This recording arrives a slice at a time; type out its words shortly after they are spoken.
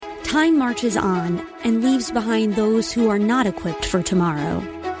Time marches on and leaves behind those who are not equipped for tomorrow.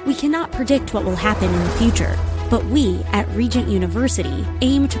 We cannot predict what will happen in the future, but we at Regent University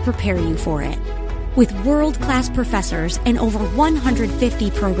aim to prepare you for it. With world-class professors and over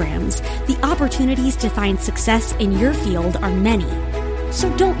 150 programs, the opportunities to find success in your field are many. So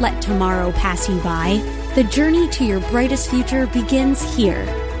don't let tomorrow pass you by. The journey to your brightest future begins here.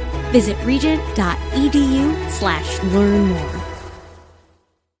 Visit regent.edu/learn more.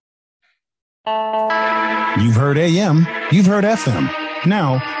 You've heard AM, you've heard FM.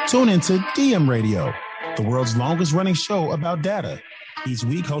 Now, tune into DM Radio, the world's longest running show about data. Each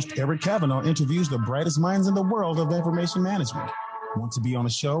week, host Eric Kavanaugh interviews the brightest minds in the world of information management. Want to be on the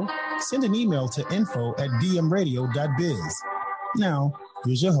show? Send an email to info@dmradio.biz. Now,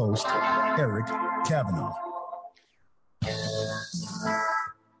 here's your host, Eric Kavanaugh.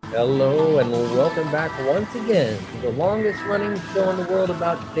 Hello, and welcome back once again to the longest running show in the world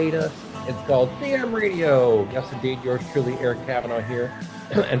about data. It's called DM Radio. Yes, indeed, yours truly, Eric Kavanaugh here.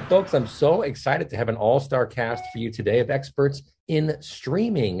 And folks, I'm so excited to have an all-star cast for you today of experts in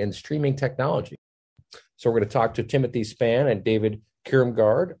streaming and streaming technology. So we're going to talk to Timothy Span and David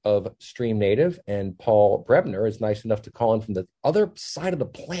Kiermgaard of Stream Native, and Paul Brebner is nice enough to call in from the other side of the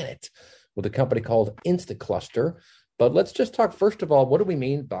planet with a company called Instacluster. But let's just talk, first of all, what do we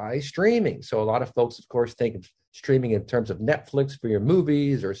mean by streaming? So a lot of folks, of course, think of streaming in terms of Netflix for your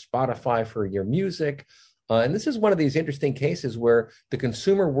movies or Spotify for your music. And this is one of these interesting cases where the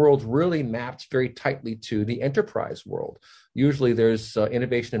consumer world really maps very tightly to the enterprise world. Usually there's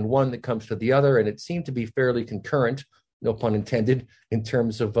innovation in one that comes to the other, and it seemed to be fairly concurrent, no pun intended, in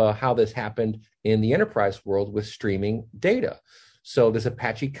terms of how this happened in the enterprise world with streaming data. So there's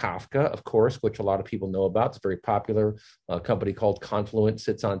Apache Kafka, of course, which a lot of people know about. It's a very popular company called Confluent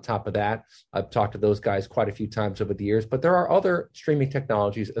sits on top of that. I've talked to those guys quite a few times over the years, but there are other streaming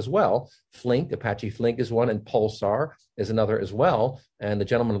technologies as well. Flink, Apache Flink is one, and Pulsar is another as well. And the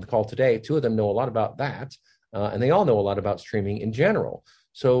gentlemen on the call today, two of them know a lot about that, and they all know a lot about streaming in general.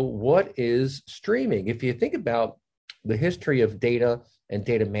 So what is streaming? If you think about the history of data and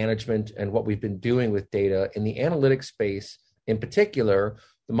data management and what we've been doing with data in the analytics space, in particular,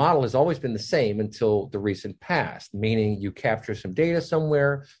 the model has always been the same until the recent past, meaning you capture some data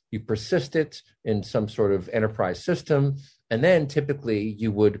somewhere, you persist it in some sort of enterprise system, and then typically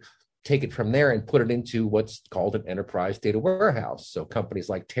you would take it from there and put it into what's called an enterprise data warehouse. So companies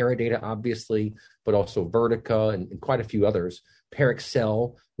like Teradata, obviously, but also Vertica and quite a few others.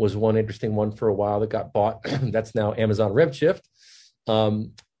 Parexel was one interesting one for a while that got bought. That's now Amazon Redshift.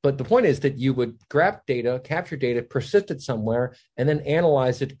 But the point is that you would grab data, capture data, persist it somewhere, and then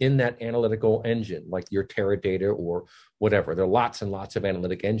analyze it in that analytical engine, like your Teradata or whatever. There are lots and lots of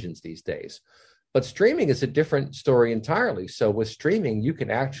analytic engines these days. But streaming is a different story entirely. So with streaming, you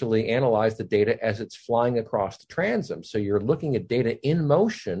can actually analyze the data as it's flying across the transom. So you're looking at data in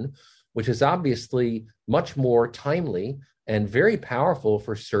motion, which is obviously much more timely and very powerful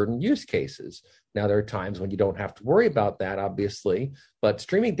for certain use cases. Now, there are times when you don't have to worry about that, obviously, but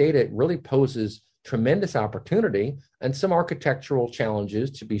streaming data really poses tremendous opportunity and some architectural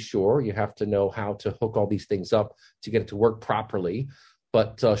challenges, to be sure. You have to know how to hook all these things up to get it to work properly.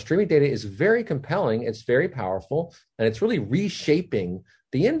 But streaming data is very compelling, it's very powerful, and it's really reshaping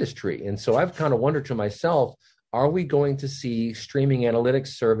the industry. And so I've kind of wondered to myself, are we going to see streaming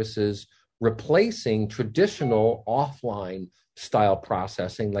analytics services replacing traditional offline style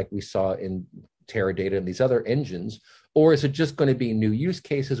processing like we saw in Teradata and these other engines, or is it just going to be new use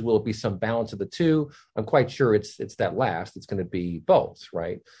cases? Will it be some balance of the two? I'm quite sure it's that last. It's going to be both,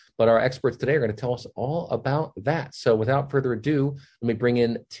 right? But our experts today are going to tell us all about that. So without further ado, let me bring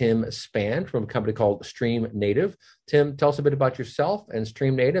in Tim Span from a company called Stream Native. Tim, tell us a bit about yourself and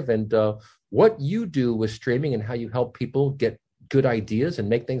Stream Native and what you do with streaming and how you help people get good ideas and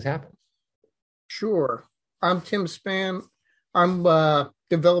make things happen. Sure. I'm Tim Span. I'm a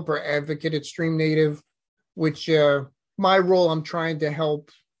developer advocate at Stream Native, which my role, I'm trying to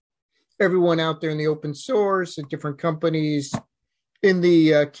help everyone out there in the open source at different companies in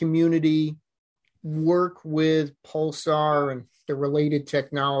the community work with Pulsar and the related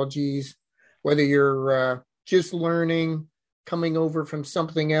technologies, whether you're just learning, coming over from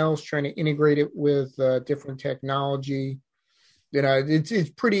something else, trying to integrate it with different technology. You know, it's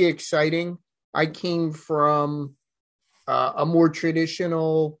pretty exciting. I came from a more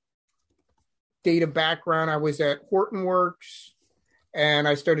traditional data background. I was at Hortonworks, and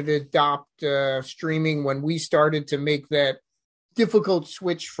I started to adopt streaming when we started to make that difficult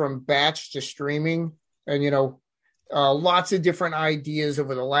switch from batch to streaming. And, lots of different ideas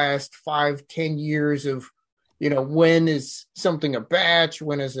over the last 5-10 years of, when is something a batch?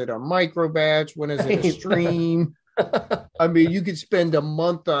 When is it a micro batch? When is it a stream? I mean, you could spend a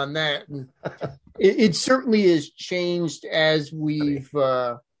month on that. And it certainly has changed as we've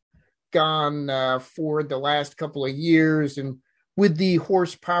gone forward the last couple of years. And with the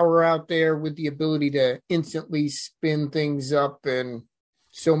horsepower out there, with the ability to instantly spin things up in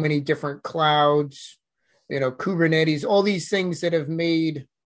so many different clouds, Kubernetes, all these things that have made,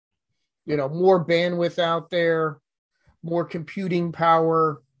 more bandwidth out there, more computing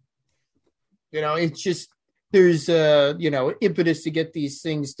power. It's just, there's impetus to get these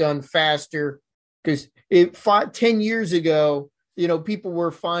things done faster, because 10 years ago, people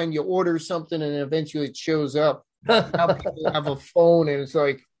were fine. You order something and eventually it shows up. Now people have a phone and it's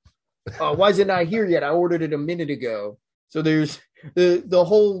like, why is it not here yet? I ordered it a minute ago. So there's the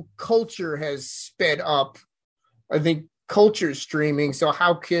whole culture has sped up. I think culture streaming. So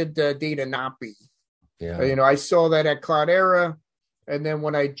how could data not be? Yeah. I saw that at Cloudera. And then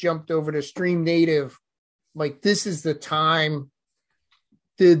when I jumped over to Stream Native, like, this is the time,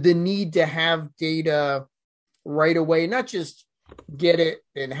 the need to have data right away, not just get it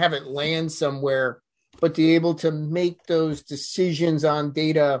and have it land somewhere, but to be able to make those decisions on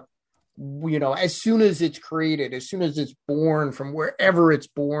data, as soon as it's created, as soon as it's born from wherever it's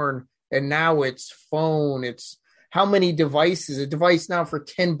born. And now it's phone, it's how many devices. A device now for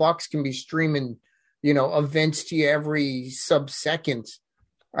 $10 can be streaming, events to you every sub-second.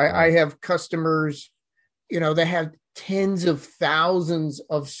 I have customers, they have tens of thousands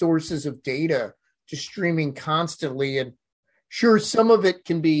of sources of data just streaming constantly. And sure, some of it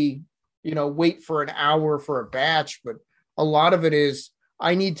can be, wait for an hour for a batch, but a lot of it is,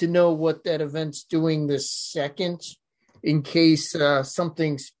 I need to know what that event's doing this second in case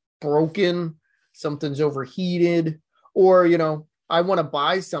something's broken, something's overheated, or, I want to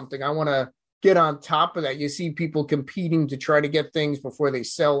buy something. I want to get on top of that. You see people competing to try to get things before they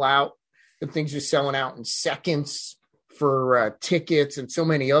sell out. And things are selling out in seconds for tickets and so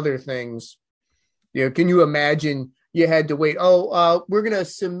many other things. Can you imagine you had to wait? We're going to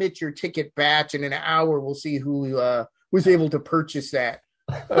submit your ticket batch in an hour. We'll see who was able to purchase that.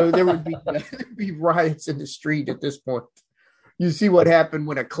 There would be riots in the street at this point. You see what happened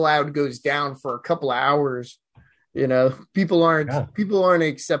when a cloud goes down for a couple of hours. People aren't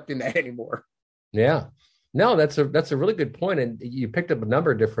accepting that anymore. Yeah. No, that's a really good point. And you picked up a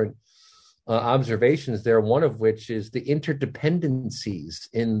number of different observations there, one of which is the interdependencies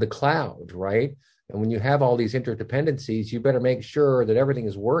in the cloud, right? And when you have all these interdependencies, you better make sure that everything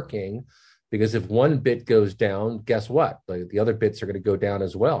is working, because if one bit goes down, guess what? Like, the other bits are going to go down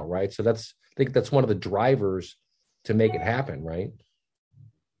as well, right? So I think that's one of the drivers to make it happen, right?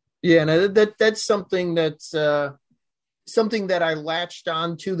 Yeah, and that's something that's something that I latched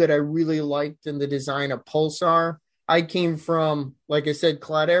onto that I really liked in the design of Pulsar. I came from, like I said,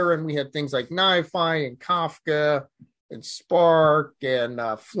 Cloudera, and we had things like NiFi and Kafka and Spark and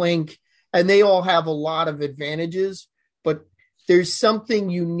Flink, and they all have a lot of advantages. But there's something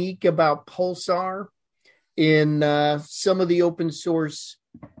unique about Pulsar in some of the open source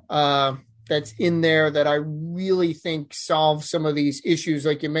that's in there that I really think solves some of these issues.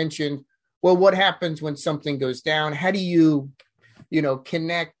 Like you mentioned, well, what happens when something goes down? How do you,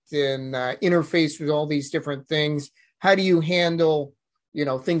 connect and interface with all these different things? How do you handle,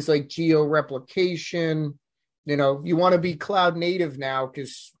 things like geo-replication? You want to be cloud native now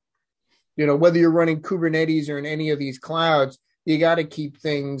because, whether you're running Kubernetes or in any of these clouds, you got to keep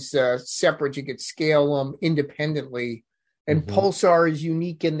things separate. You could scale them independently. And Pulsar is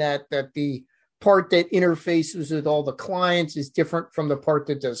unique in that the part that interfaces with all the clients is different from the part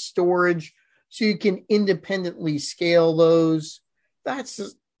that does storage. So you can independently scale those.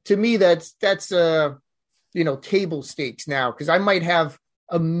 To me, that's table stakes now, because I might have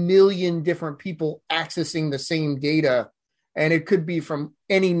 1 million different people accessing the same data, and it could be from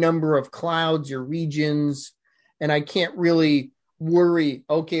any number of clouds or regions. And I can't really worry,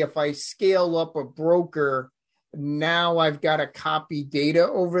 okay, if I scale up a broker, now I've got to copy data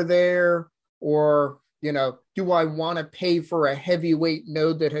over there, or, do I want to pay for a heavyweight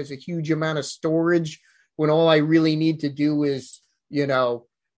node that has a huge amount of storage when all I really need to do is,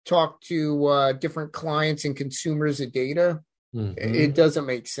 talk to different clients and consumers of data? It doesn't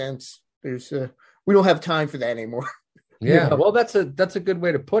make sense. We don't have time for that anymore. Yeah. Well, that's a good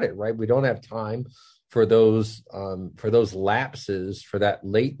way to put it, right? We don't have time for those lapses, for that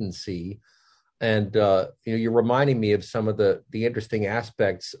latency. And you're reminding me of some of the interesting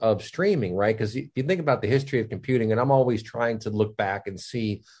aspects of streaming, right? Because if you think about the history of computing, and I'm always trying to look back and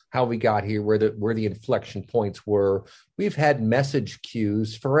see how we got here, where the inflection points were. We've had message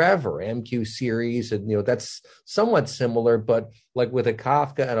queues forever, MQ series, and that's somewhat similar, but like with a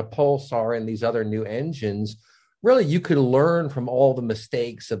Kafka and a Pulsar and these other new engines, really you could learn from all the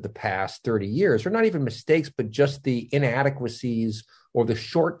mistakes of the past 30 years, or not even mistakes, but just the inadequacies or the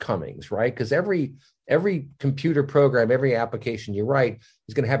shortcomings, right? Because every computer program, every application you write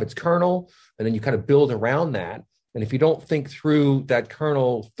is going to have its kernel, and then you kind of build around that. And if you don't think through that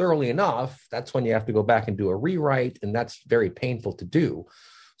kernel thoroughly enough, that's when you have to go back and do a rewrite, and that's very painful to do.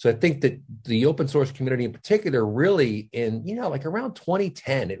 So I think that the open source community in particular really like around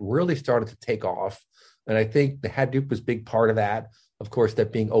 2010, it really started to take off. And I think the Hadoop was a big part of that, of course,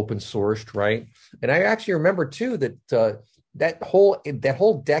 that being open sourced, right? And I actually remember too that that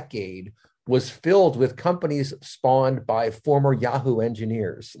whole decade was filled with companies spawned by former Yahoo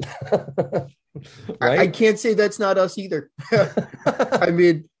engineers. Right? I can't say that's not us either. I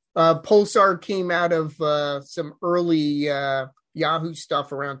mean, Pulsar came out of some early Yahoo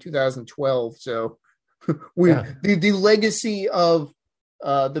stuff around 2012. So the legacy of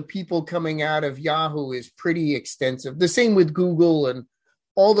the people coming out of Yahoo is pretty extensive. The same with Google and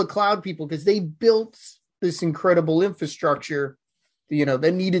all the cloud people, because they built this incredible infrastructure,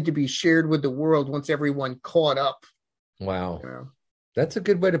 that needed to be shared with the world once everyone caught up. Wow. That's a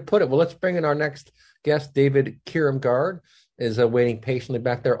good way to put it. Well, let's bring in our next guest. David Kiermgaard is waiting patiently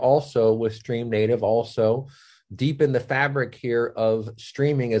back there, also with Stream Native, also deep in the fabric here of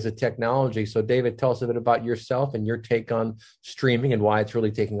streaming as a technology. So David, tell us a bit about yourself and your take on streaming and why it's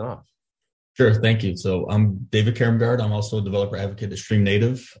really taking off. Sure. Thank you. So I'm David Kiermgaard. I'm also a developer advocate at Stream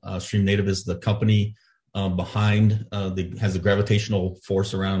Native. Stream Native is the company behind has the gravitational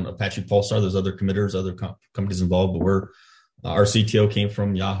force around Apache Pulsar. There's other committers, other companies involved, but our CTO came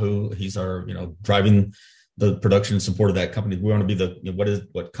from Yahoo. He's our, driving the production and support of that company. We want to be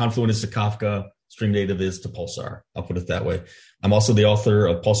what Confluent is to Kafka, Stream Native is to Pulsar. I'll put it that way. I'm also the author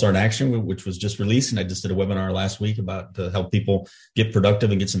of Pulsar in Action, which was just released, and I just did a webinar last week about to help people get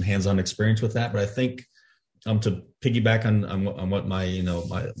productive and get some hands-on experience with that. But I think to piggyback on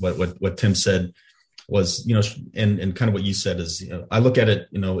what what Tim said was, and kind of what you said is, I look at it,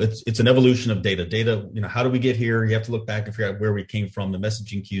 it's an evolution of data. Data, how do we get here? You have to look back and figure out where we came from. The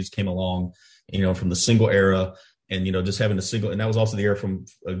messaging queues came along, from the single era, and just having a single, and that was also the era from,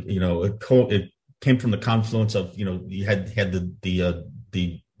 it came from the confluence of, you had the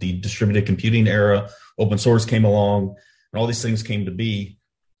distributed computing era, open source came along, and all these things came to be.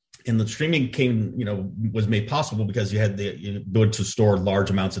 And the streaming was made possible because you had the ability to store large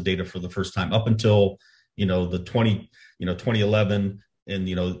amounts of data for the first time up until, 2011 and,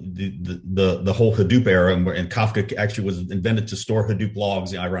 the whole Hadoop era, and Kafka actually was invented to store Hadoop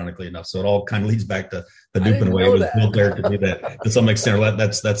logs, ironically enough. So it all kind of leads back to Hadoop in a way. It was built there to do that to some extent.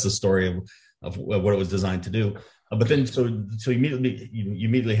 That's the story of what it was designed to do. But then, so you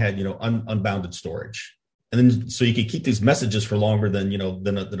immediately had, unbounded storage. And then, so you could keep these messages for longer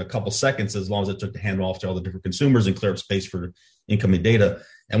than a couple seconds, as long as it took to hand off to all the different consumers and clear up space for incoming data.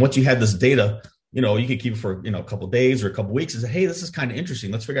 And once you had this data, you could keep it for, a couple of days or a couple of weeks and say, hey, this is kind of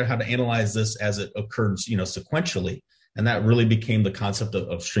interesting. Let's figure out how to analyze this as it occurred, sequentially. And that really became the concept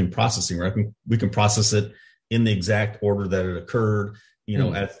of stream processing, right? We can process in the exact order that it occurred,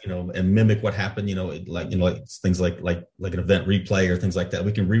 and mimic what happened, like things like an event replay or things like that.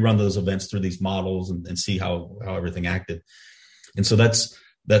 We can rerun those events through these models and see how everything acted. And so that's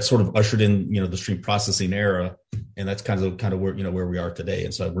sort of ushered in, the stream processing era. And that's kind of where we are today.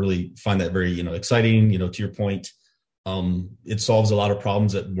 And so I really find that very, exciting, to your point. It solves a lot of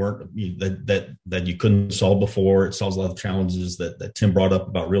problems that weren't, that you couldn't solve before. It solves a lot of challenges that Tim brought up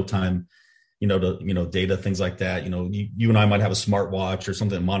about real time, data, things like that. You and I might have a smartwatch or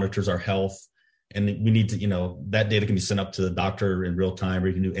something that monitors our health, and we need to, that data can be sent up to the doctor in real time, or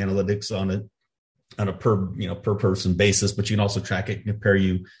you can do analytics on it on a per person basis, but you can also track it, compare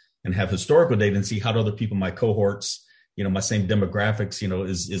you, and have historical data and see how do other people, my cohorts, my same demographics,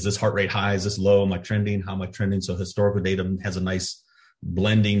 is this heart rate high? Is this low? Am I trending? How am I trending? So historical data has a nice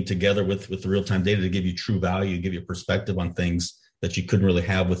blending together with the real time data to give you true value, give you a perspective on things that you couldn't really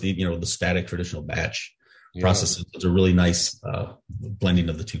have with the static traditional batch processes. It's a really nice blending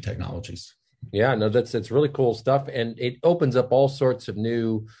of the two technologies. Yeah, no, it's really cool stuff. And it opens up all sorts of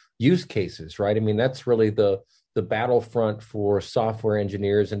new use cases, right? I mean, that's really the battlefront for software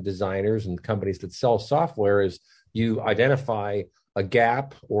engineers and designers and companies that sell software is you identify a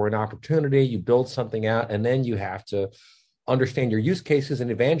gap or an opportunity, you build something out, and then you have to understand your use cases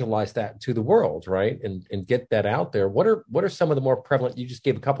and evangelize that to the world, right? And get that out there. What are some of the more prevalent, you just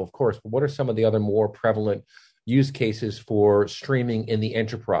gave a couple, of course, but what are some of the other more prevalent use cases for streaming in the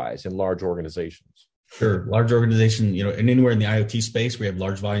enterprise in large organizations? Sure. Large organization, and anywhere in the IoT space, we have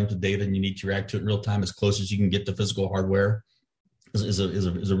large volumes of data and you need to react to it in real time as close as you can get to physical hardware is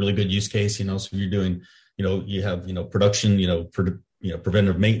a really good use case. So if you're doing, you have, production,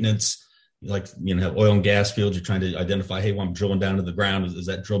 preventive maintenance, like, have oil and gas fields, you're trying to identify, hey, when I'm drilling down to the ground, is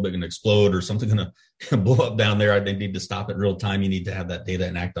that drill bit going to explode or something going to blow up down there? I need to stop it in real time. You need to have that data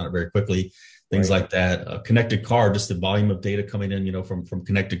and act on it very quickly. Things like that. Connected car, just the volume of data coming in, from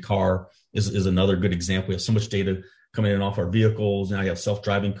connected car is another good example. We have so much data coming in off our vehicles. Now you have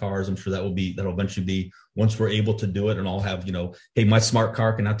self-driving cars. I'm sure that'll eventually be, once we're able to do it and all have, hey, my smart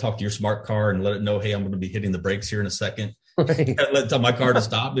car, can I talk to your smart car and let it know, hey, I'm going to be hitting the brakes here in a second. Right. Tell my car to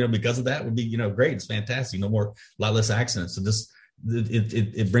stop, because of that would be, great. It's fantastic. No more, a lot less accidents. So this,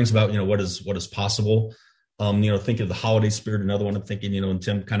 it brings about, what is possible. Thinking of the holiday spirit, another one I'm thinking, and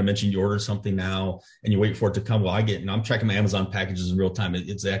Tim kind of mentioned you order something now and you wait for it to come. Well, I'm tracking my Amazon packages in real time.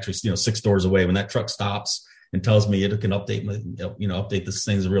 It's actually, 6 doors away. When that truck stops and tells me it can update update these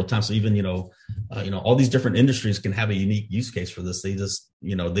things in real time. So even, all these different industries can have a unique use case for this. They just,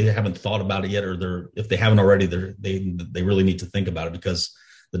 they haven't thought about it yet, or if they haven't already, they really need to think about it because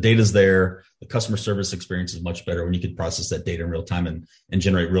the data's there. The customer service experience is much better when you can process that data in real time and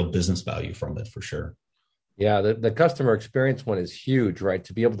generate real business value from it for sure. Yeah, the customer experience one is huge, right?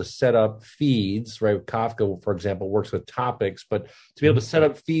 To be able to set up feeds, right? Kafka, for example, works with topics, but to be able to set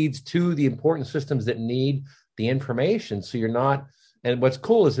up feeds to the important systems that need the information. So you're not, and what's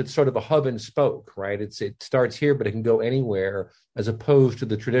cool is it's sort of a hub and spoke, right? It starts here, but it can go anywhere as opposed to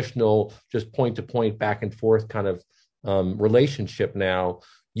the traditional just point to point, back and forth kind of relationship. Now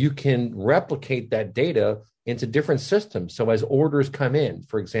you can replicate that data into different systems. So as orders come in,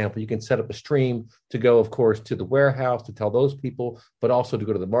 for example, you can set up a stream to go, of course, to the warehouse to tell those people, but also to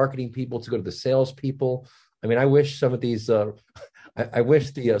go to the marketing people, to go to the sales people. I mean, I wish some of these, I wish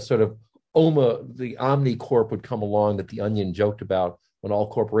the sort of the OmniCorp would come along that the Onion joked about when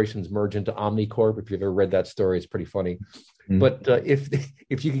all corporations merge into OmniCorp. If you've ever read that story, it's pretty funny. Mm-hmm. But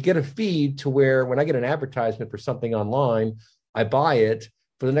if you could get a feed to where when I get an advertisement for something online, I buy it.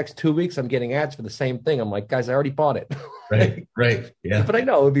 For the next 2 weeks, I'm getting ads for the same thing. I'm like, guys, I already bought it. Right. Yeah. But I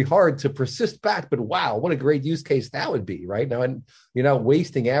know it would be hard to persist back. But wow, what a great use case that would be, right? Now, and you're not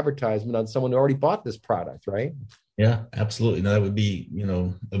wasting advertisement on someone who already bought this product, right? Yeah, absolutely. No, that would be,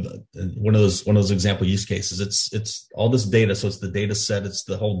 one of those example use cases. It's all this data. So it's the data set. It's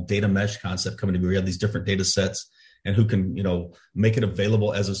the whole data mesh concept coming together. We have these different data sets. And who can, make it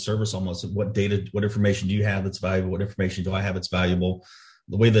available as a service almost. What data, what information do you have that's valuable? What information do I have that's valuable?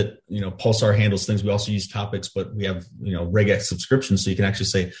 The way that, Pulsar handles things, we also use topics, but we have, regex subscriptions. So you can actually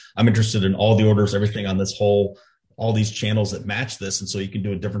say, I'm interested in all the orders, everything on this all these channels that match this. And so you can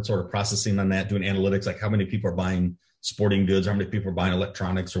do a different sort of processing on that, doing analytics, like how many people are buying sporting goods, how many people are buying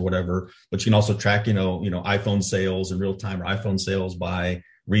electronics or whatever. But you can also track, iPhone sales in real time or iPhone sales by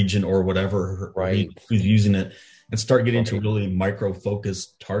region or whatever, right? Who's using it. And start getting to really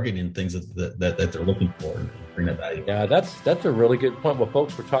micro-focused targeting things that they're looking for and bring that value. Yeah, that's a really good point. Well,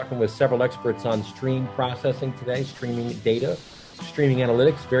 folks, we're talking with several experts on stream processing today, streaming data, streaming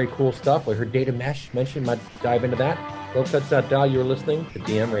analytics, very cool stuff. We heard data mesh mentioned. Might dive into that. Folks, that's that dial. You're listening to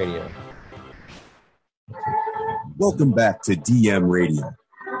DM Radio. Welcome back to DM Radio.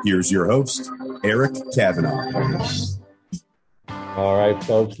 Here's your host, Eric Kavanaugh. All right,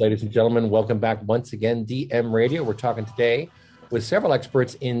 folks, ladies and gentlemen, welcome back once again, DM Radio. We're talking today with several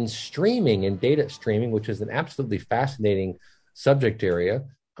experts in streaming and data streaming, which is an absolutely fascinating subject area.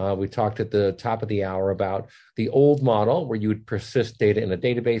 We talked at the top of the hour about the old model where you would persist data in a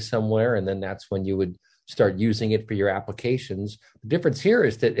database somewhere, and then that's when you would start using it for your applications. The difference here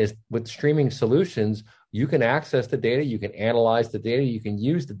is that with streaming solutions, you can access the data, you can analyze the data, you can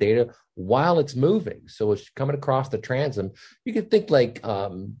use the data while it's moving. So it's coming across the transom. You can think like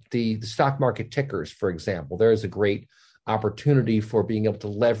the stock market tickers, for example. There is a great opportunity for being able to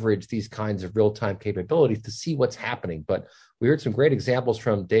leverage these kinds of real-time capabilities to see what's happening. But we heard some great examples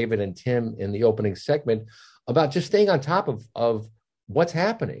from David and Tim in the opening segment about just staying on top of what's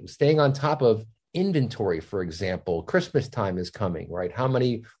happening, staying on top of inventory, for example. Christmas time is coming, right? How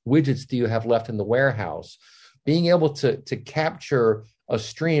many widgets do you have left in the warehouse? Being able to capture a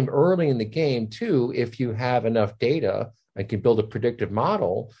stream early in the game, too, if you have enough data and can build a predictive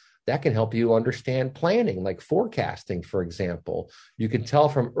model, that can help you understand planning, like forecasting, for example. You can tell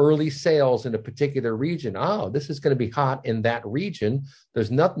from early sales in a particular region, oh, this is going to be hot in that region.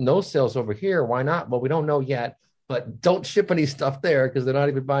 There's no sales over here. Why not? Well, we don't know yet, but don't ship any stuff there because they're not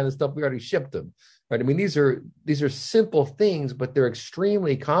even buying the stuff we already shipped them. Right? I mean, these are simple things, but they're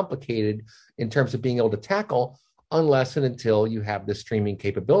extremely complicated in terms of being able to tackle unless and until you have this streaming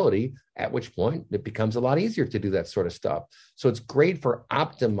capability, at which point it becomes a lot easier to do that sort of stuff. So it's great for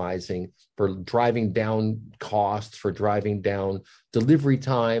optimizing, for driving down costs, for driving down delivery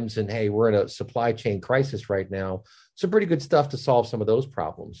times. And hey, we're in a supply chain crisis right now. Some pretty good stuff to solve some of those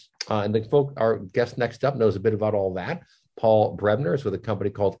problems. And our guest next up knows a bit about all that. Paul Brebner is with a company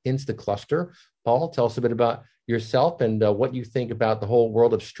called Instacluster. Paul, tell us a bit about yourself and what you think about the whole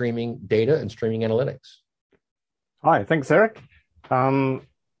world of streaming data and streaming analytics. Hi, thanks, Eric.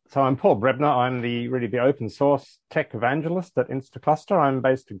 So I'm Paul Brebner. I'm the open source tech evangelist at Instacluster. I'm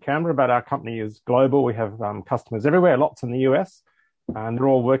based in Canberra, but our company is global. We have customers everywhere, lots in the US, and they're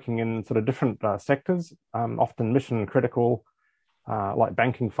all working in sort of different sectors, often mission critical, like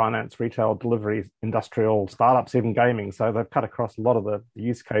banking, finance, retail, delivery, industrial, startups, even gaming. So they've cut across a lot of the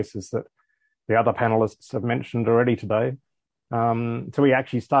use cases that the other panelists have mentioned already today. So we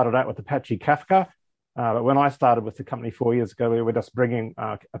actually started out with Apache Kafka. But when I started with the company 4 years ago, we were just bringing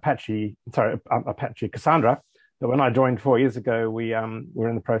Apache Cassandra. But when I joined 4 years ago, we were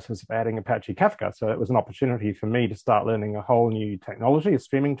in the process of adding Apache Kafka. So it was an opportunity for me to start learning a whole new technology, a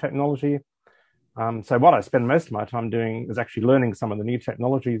streaming technology. So what I spend most of my time doing is actually learning some of the new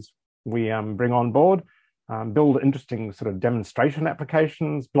technologies we bring on board, build interesting sort of demonstration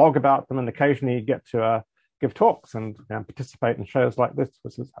applications, blog about them, and occasionally get to give talks and participate in shows like this,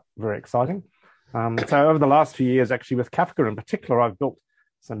 which is very exciting. So over the last few years, actually with Kafka in particular, I've built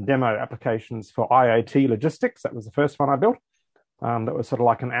some demo applications for IoT logistics. That was the first one I built. That was sort of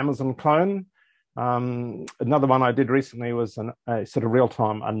like an Amazon clone. Another one I did recently was a sort of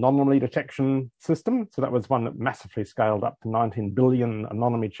real-time anomaly detection system. So that was one that massively scaled up to 19 billion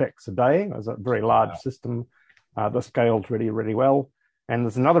anomaly checks a day. It was a very large system that scaled really, really well. And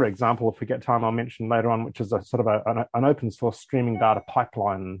there's another example, if we get time, I'll mention later on, which is a sort of an open source streaming data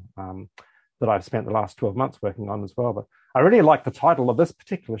pipeline that I've spent the last 12 months working on as well. But I really like the title of this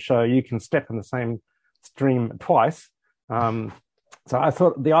particular show, You Can Step in the Same Stream Twice. So I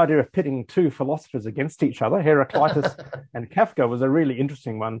thought the idea of pitting two philosophers against each other, Heraclitus and Kafka, was a really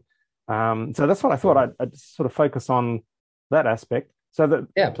interesting one. So that's what I thought I'd sort of focus on that aspect. So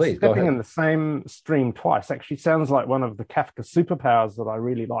that please, stepping in the same stream twice actually sounds like one of the Kafka superpowers that I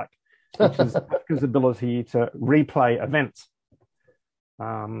really like, which is Kafka's ability to replay events.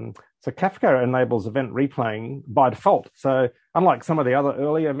 So Kafka enables event replaying by default. So unlike some of the other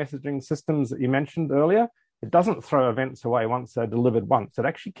earlier messaging systems that you mentioned earlier, it doesn't throw events away once they're delivered once. It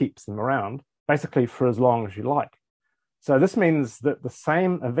actually keeps them around basically for as long as you like. So this means that the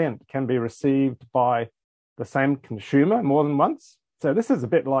same event can be received by the same consumer more than once. So this is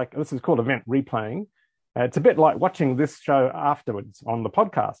called event replaying. It's a bit like watching this show afterwards on the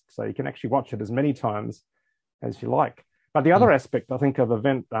podcast. So you can actually watch it as many times as you like. But the other aspect, I think, of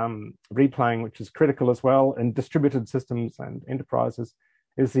event replaying, which is critical as well in distributed systems and enterprises,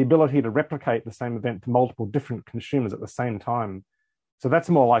 is the ability to replicate the same event to multiple different consumers at the same time. So that's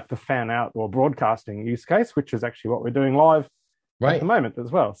more like the fan out or broadcasting use case, which is actually what we're doing live at the moment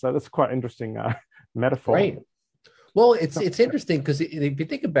as well. So that's quite interesting metaphor. Right. Well, it's interesting because if you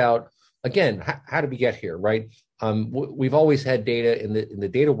think about, again, how did we get here, right? We've always had data in the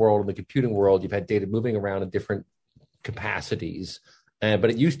data world, in the computing world. You've had data moving around in different capacities, but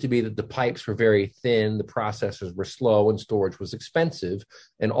it used to be that the pipes were very thin, the processors were slow, and storage was expensive,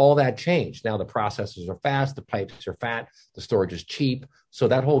 and all that changed. Now the processors are fast, the pipes are fat, the storage is cheap, so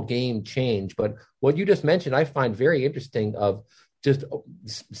that whole game changed. But what you just mentioned, I find very interesting, of just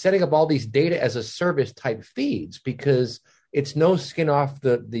setting up all these data as a service type feeds, because it's no skin off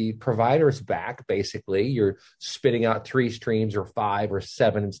the provider's back. Basically, you're spitting out 3 streams or 5 or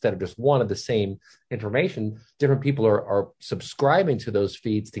 7 instead of just one of the same information. Different people are subscribing to those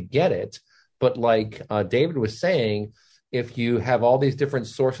feeds to get it. But like David was saying, if you have all these different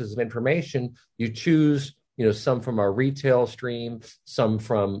sources of information, you choose, some from our retail stream, some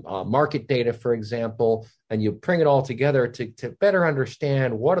from market data, for example, and you bring it all together to better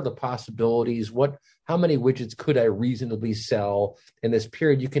understand what are the possibilities, how many widgets could I reasonably sell in this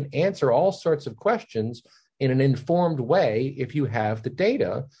period. You can answer all sorts of questions in an informed way if you have the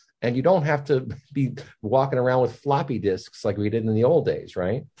data, and you don't have to be walking around with floppy disks like we did in the old days,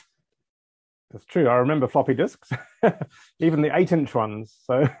 right? That's true. I remember floppy disks, even the 8-inch ones.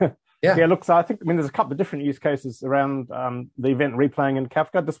 So yeah, look, so there's a couple of different use cases around the event replaying in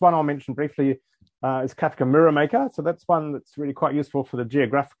Kafka. This one I'll mention briefly is Kafka Mirror Maker. So that's one that's really quite useful for the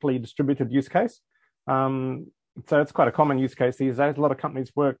geographically distributed use case. So it's quite a common use case these days. A lot of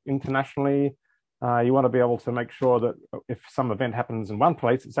companies work internationally. You want to be able to make sure that if some event happens in one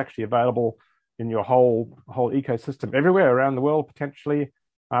place, it's actually available in your whole ecosystem everywhere around the world, potentially.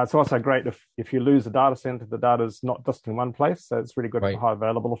 It's also great if you lose a data center, the data's not just in one place. So it's really good for high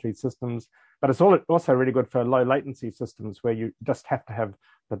availability systems. But it's also really good for low latency systems where you just have to have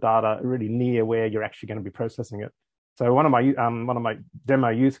the data really near where you're actually going to be processing it. So one of my demo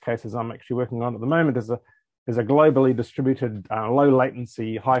use cases I'm actually working on at the moment is a globally distributed, low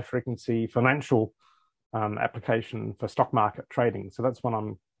latency, high frequency financial application for stock market trading. So that's what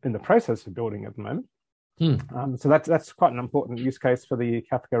I'm in the process of building at the moment. So that's quite an important use case for the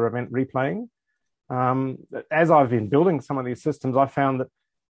Kafka event replaying. As I've been building some of these systems, I found that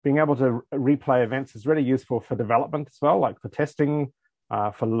being able to replay events is really useful for development as well, like for testing,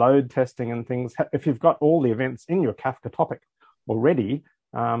 for load testing and things. If you've got all the events in your Kafka topic already,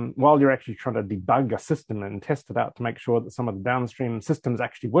 while you're actually trying to debug a system and test it out to make sure that some of the downstream systems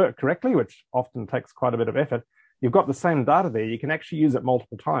actually work correctly, which often takes quite a bit of effort, you've got the same data there. You can actually use it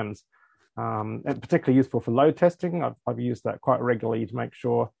multiple times. And particularly useful for load testing. I've used that quite regularly to make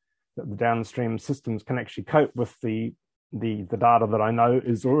sure that the downstream systems can actually cope with the data that I know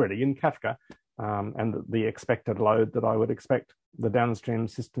is already in Kafka, and the expected load that I would expect the downstream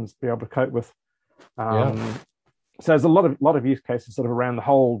systems to be able to cope with. So there's a lot of use cases sort of around the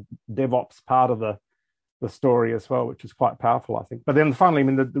whole DevOps part of the story as well, which is quite powerful, I think. But then finally, I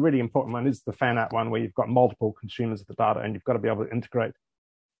mean, the really important one is the fan-out one, where you've got multiple consumers of the data, and you've got to be able to integrate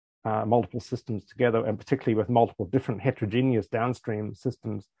multiple systems together, and particularly with multiple different heterogeneous downstream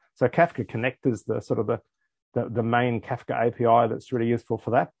systems. So Kafka Connect is the sort of the main Kafka API that's really useful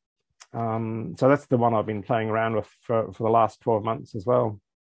for that. So that's the one I've been playing around with for the last 12 months as well.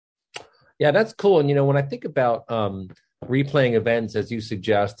 Yeah, that's cool. And, when I think about replaying events, as you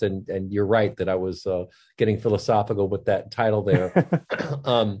suggest, and you're right that I was getting philosophical with that title there.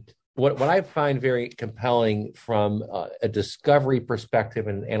 What I find very compelling from a discovery perspective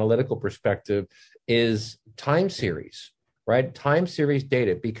and an analytical perspective is time series, right? Time series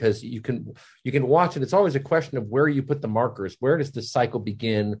data, because you can watch it. It's always a question of where you put the markers. Where does the cycle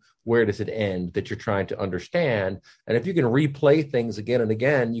begin? Where does it end that you're trying to understand? And if you can replay things again and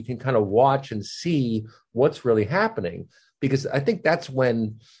again, you can kind of watch and see what's really happening. Because I think that's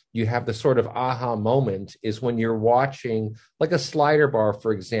when you have the sort of aha moment, is when you're watching like a slider bar,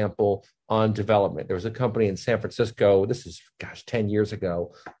 for example, on development. There was a company in San Francisco, this is, 10 years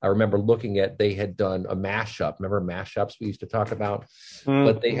ago. I remember looking at, they had done a mashup. Remember mashups we used to talk about?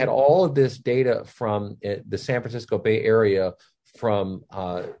 But they had all of this data from the San Francisco Bay Area, from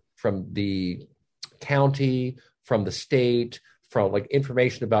the county, from the state, from like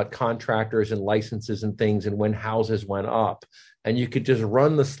information about contractors and licenses and things, and when houses went up. And you could just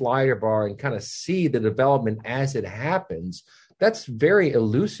run the slider bar and kind of see the development as it happens. That's very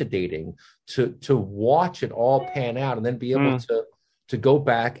elucidating to watch it all pan out and then be able to go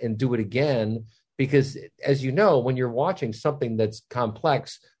back and do it again. Because as you know, when you're watching something that's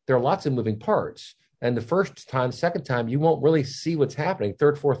complex, there are lots of moving parts. And the first time, second time, you won't really see what's happening.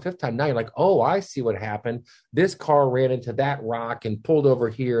 Third, fourth, fifth time, now you're like, oh, I see what happened. This car ran into that rock and pulled over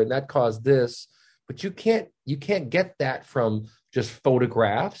here, and that caused this. But you can't get that from just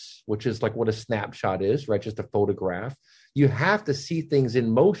photographs, which is like what a snapshot is, right? Just a photograph. You have to see things in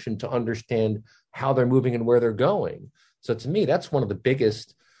motion to understand how they're moving and where they're going. So to me, that's one of the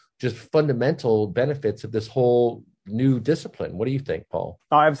biggest, just fundamental benefits of this whole new discipline. What do you think, Paul?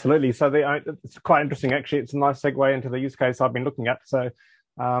 Oh, absolutely. So it's quite interesting, actually. It's a nice segue into the use case I've been looking at. So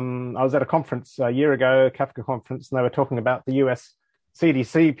I was at a conference a year ago, a Kafka conference, and they were talking about the US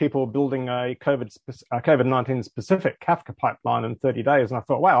CDC people building a COVID-19 specific Kafka pipeline in 30 days. And I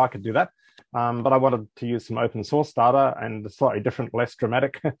thought, wow, I could do that. But I wanted to use some open source data and a slightly different, less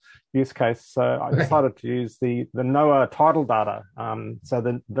dramatic use case. So I decided to use the NOAA tidal data. So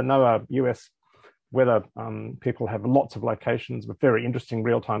the NOAA US weather people have lots of locations with very interesting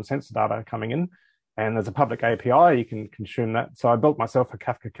real-time sensor data coming in. And there's a public API, you can consume that. So I built myself a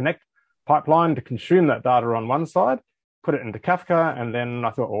Kafka Connect pipeline to consume that data on one side, put it into Kafka, and then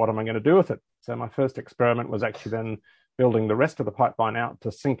I thought, well, what am I going to do with it? So my first experiment was actually then building the rest of the pipeline out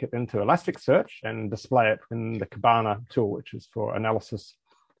to sync it into Elasticsearch and display it in the Kibana tool, which is for analysis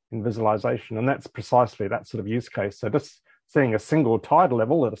and visualization. And that's precisely that sort of use case. So just seeing a single tide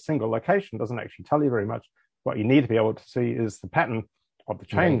level at a single location doesn't actually tell you very much. What you need to be able to see is the pattern of the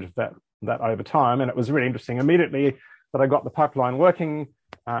change of that over time. And it was really interesting. Immediately that I got the pipeline working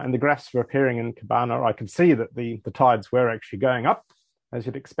and the graphs were appearing in Kibana, I could see that the tides were actually going up, as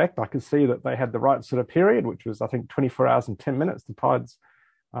you'd expect. I could see that they had the right sort of period, which was, I think, 24 hours and 10 minutes. The tides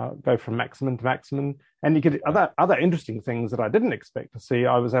go from maximum to maximum. And you could other interesting things that I didn't expect to see.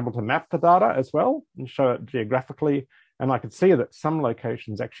 I was able to map the data as well and show it geographically. And I could see that some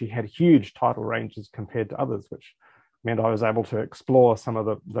locations actually had huge tidal ranges compared to others, which meant I was able to explore some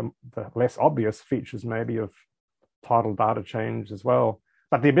of the less obvious features maybe of tidal data change as well.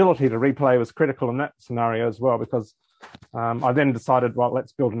 But the ability to replay was critical in that scenario as well, because I then decided, well,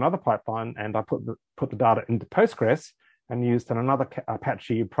 let's build another pipeline, and I put the data into Postgres and used another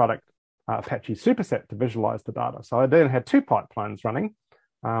Apache product, Apache Superset, to visualize the data. So I then had two pipelines running.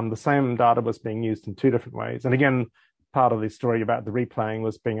 The same data was being used in two different ways. And again, part of the story about the replaying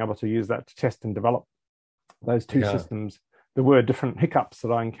was being able to use that to test and develop those two systems. There were different hiccups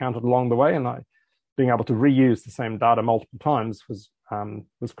that I encountered along the way, and being able to reuse the same data multiple times was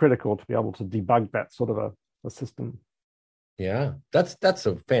critical to be able to debug that sort of a system. Yeah, that's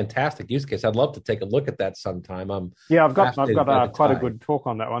a fantastic use case. I'd love to take a look at that sometime. I've got quite a good talk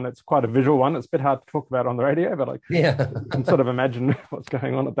on that one. It's quite a visual one. It's a bit hard to talk about on the radio, but I can sort of imagine what's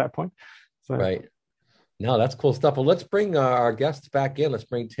going on at that point. So. Right. No, that's cool stuff. Well, let's bring our guests back in. Let's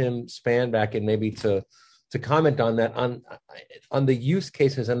bring Tim Spann back in, maybe to comment on that, on the use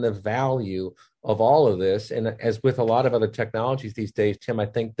cases and the value of all of this. And as with a lot of other technologies these days, Tim, I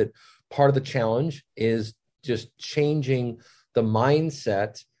think that part of the challenge is just changing the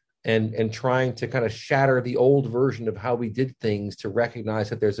mindset and trying to kind of shatter the old version of how we did things to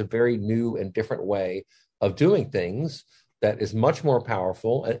recognize that there's a very new and different way of doing things that is much more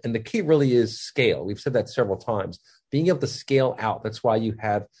powerful. And the key really is scale. We've said that several times. Being able to scale out. That's why you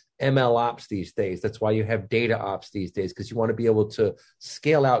have ML ops these days. That's why you have data ops these days, because you want to be able to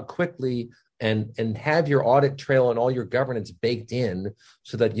scale out quickly and have your audit trail and all your governance baked in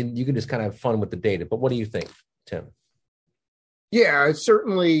so that you can just kind of have fun with the data. But what do you think, Tim? Yeah,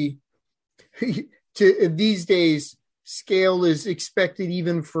 certainly these days, scale is expected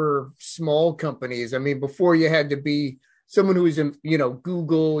even for small companies. I mean, before you had to be someone who was in,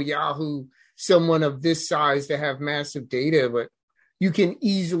 Google, Yahoo, someone of this size to have massive data, but you can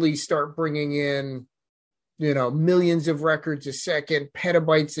easily start bringing in, millions of records a second,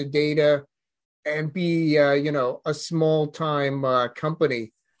 petabytes of data, and be, a small time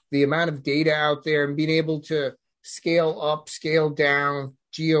company. The amount of data out there and being able to scale up, scale down,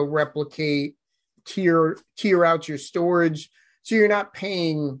 geo-replicate, tier out your storage. So you're not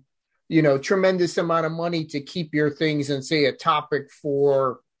paying, tremendous amount of money to keep your things in, say, a topic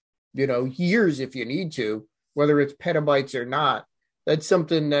for, years if you need to, whether it's petabytes or not. That's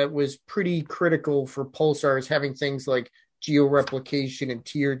something that was pretty critical for Pulsar, is having things like geo-replication and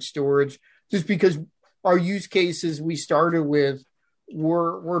tiered storage, just because our use cases we started with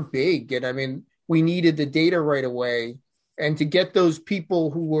were big. And I mean, we needed the data right away. And to get those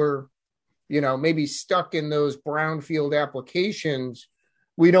people who were, maybe stuck in those brownfield applications,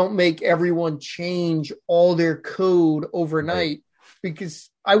 we don't make everyone change all their code overnight, because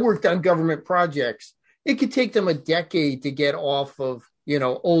I worked on government projects. It could take them a decade to get off of,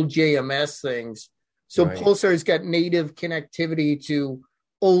 old JMS things. So Pulsar's got native connectivity to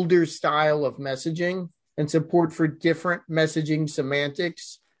older style of messaging and support for different messaging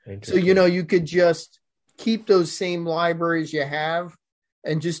semantics. So, you could just keep those same libraries you have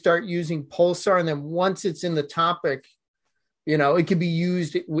and just start using Pulsar. And then once it's in the topic, it could be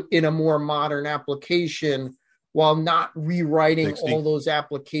used in a more modern application while not rewriting all those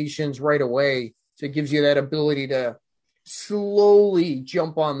applications right away. So it gives you that ability to slowly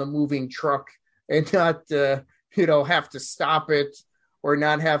jump on the moving truck and not, have to stop it or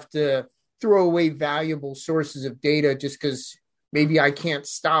not have to throw away valuable sources of data just because maybe I can't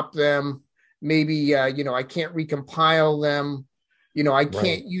stop them. Maybe, I can't recompile them. I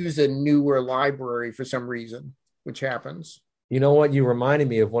can't use a newer library for some reason, which happens. You know what? You reminded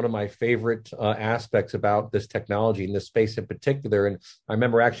me of one of my favorite aspects about this technology in this space in particular. And I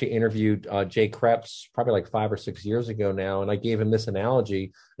remember actually interviewed Jay Krebs probably like 5 or 6 years ago now. And I gave him this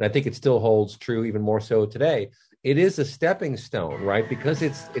analogy, and I think it still holds true even more so today. It is a stepping stone, right? Because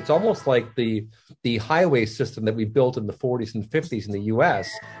it's almost like the highway system that we built in the 40s and 50s in the US.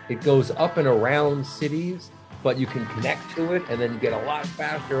 It goes up and around cities, but you can connect to it, and then you get a lot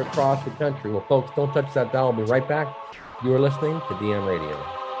faster across the country. Well, folks, don't touch that dial. We'll be right back. You are listening to DM Radio.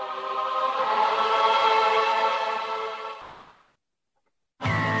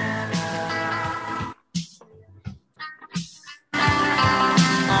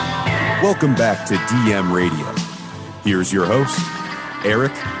 Welcome back to DM Radio. Here's your host,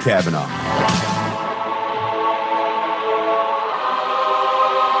 Eric Kavanagh.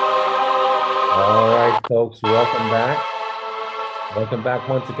 All right, folks, welcome back. Welcome back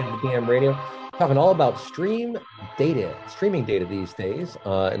once again to DM Radio. Talking all about streaming data these days.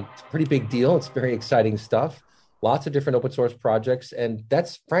 And it's a pretty big deal. It's very exciting stuff. Lots of different open source projects. And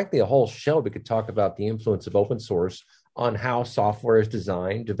that's frankly a whole show. We could talk about the influence of open source on how software is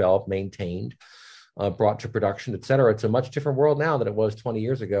designed, developed, maintained, brought to production, et cetera. It's a much different world now than it was 20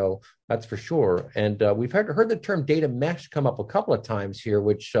 years ago. That's for sure. And we've heard the term data mesh come up a couple of times here,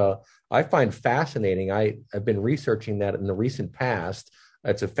 which I find fascinating. I've been researching that in the recent past.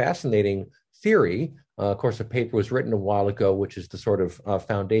 It's a fascinating theory. Of course, a paper was written a while ago, which is the sort of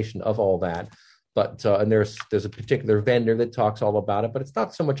foundation of all that. But and there's a particular vendor that talks all about it, but it's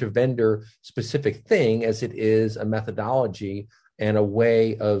not so much a vendor specific thing as it is a methodology and a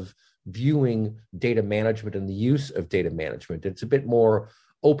way of viewing data management and the use of data management. It's a bit more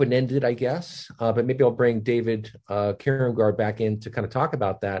open-ended, I guess, but maybe I'll bring David Kirengard back in to kind of talk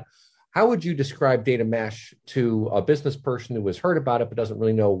about that. How would you describe data mesh to a business person who has heard about it but doesn't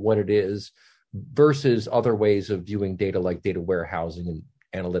really know what it is versus other ways of viewing data like data warehousing and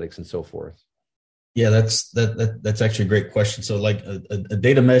analytics and so forth? Yeah, that's actually a great question. So like a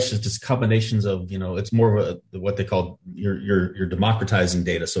data mesh is just combinations of, it's more of what they call you're democratizing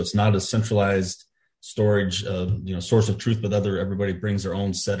data. So it's not a centralized storage, source of truth, but everybody brings their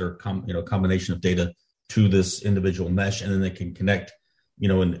own set or combination of data to this individual mesh, and then they can connect,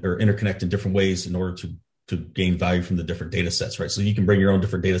 or interconnect in different ways in order to gain value from the different data sets, right? So you can bring your own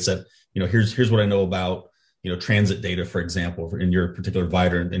different data set. Here's what I know about, transit data, for example, in your particular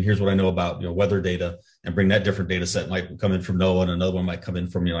provider. And here's what I know about, weather data, and bring that different data set. Might come in from NOAA, and another one might come in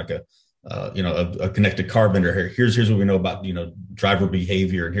from, a connected car vendor. Here's what we know about, driver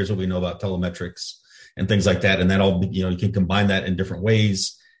behavior. And here's what we know about telemetrics and things like that. And that all, you can combine that in different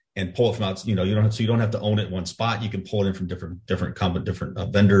ways and pull it from out, you don't have to own it in one spot. You can pull it in from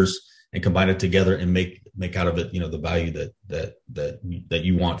different vendors and combine it together and make out of it, the value that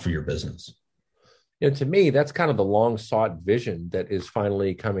you want for your business. To me, that's kind of the long sought vision that is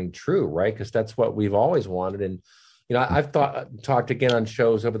finally coming true, right? Because that's what we've always wanted. And, I've talked again on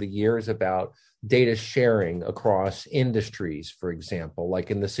shows over the years about data sharing across industries, for example,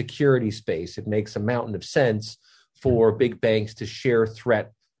 like in the security space. It makes a mountain of sense for big banks to share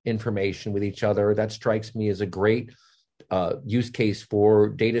threat information with each other. That strikes me as a great use case for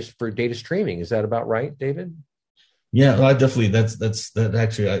data streaming. Is that about right, David? Yeah, well, I definitely that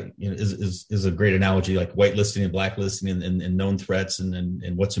actually is a great analogy, like whitelisting and blacklisting and known threats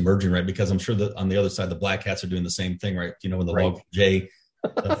and what's emerging, right? Because I'm sure that on the other side, the black hats are doing the same thing, right? When the Log4j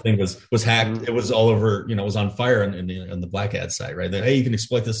thing was hacked, it was all over, it was on fire on the black hat side, right? That, hey, you can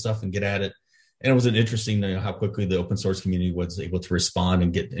exploit this stuff and get at it. And it was interesting how quickly the open source community was able to respond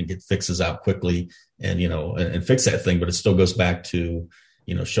and get fixes out quickly and fix that thing. But it still goes back to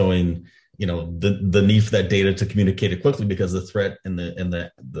showing the need for that data to communicate it quickly, because the threat and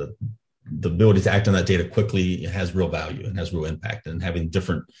the ability to act on that data quickly has real value and has real impact. And having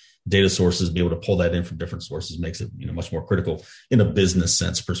different data sources be able to pull that in from different sources makes it much more critical in a business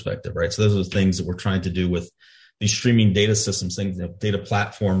sense perspective, right? So those are the things that we're trying to do with these streaming data systems. Things, data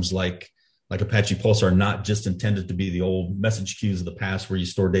platforms like Apache Pulsar are not just intended to be the old message queues of the past where you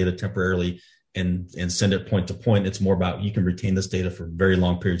store data temporarily and send it point to point. It's more about you can retain this data for very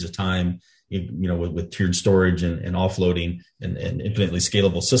long periods of time, with tiered storage and offloading and infinitely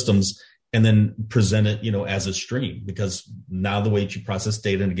scalable systems, and then present it, as a stream. Because now the way that you process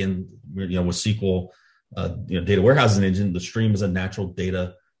data, and again, with SQL, data warehousing engine, the stream is a natural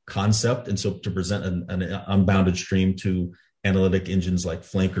data concept. And so to present an unbounded stream to analytic engines like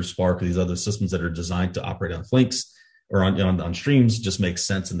Flink or Spark or these other systems that are designed to operate on Flinks or on streams just makes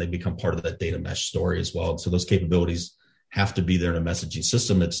sense, and they become part of that data mesh story as well. So those capabilities have to be there in a messaging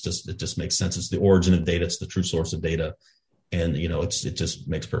system. It just makes sense. It's the origin of data. It's the true source of data. And, it just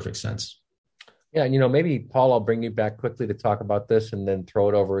makes perfect sense. Yeah. Maybe Paul, I'll bring you back quickly to talk about this and then throw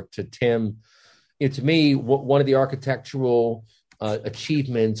it over to Tim. To me, one of the architectural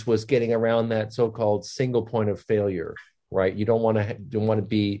achievements was getting around that so-called single point of failure, right? You don't want to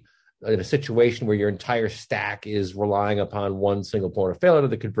be in a situation where your entire stack is relying upon one single point of failure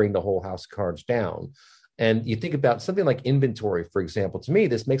that could bring the whole house of cards down. And you think about something like inventory, for example. To me,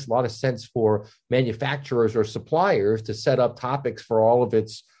 this makes a lot of sense for manufacturers or suppliers to set up topics for all of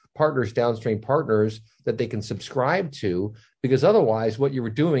its partners, downstream partners, that they can subscribe to, because otherwise what you were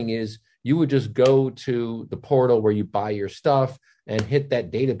doing is you would just go to the portal where you buy your stuff and hit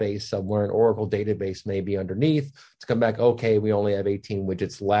that database somewhere, an Oracle database maybe underneath, to come back, okay, we only have 18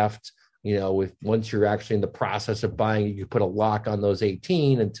 widgets left. With once you're actually in the process of buying, you put a lock on those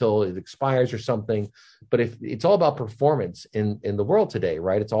 18 until it expires or something. But if it's all about performance in the world today,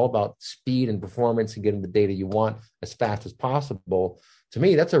 right? It's all about speed and performance and getting the data you want as fast as possible. To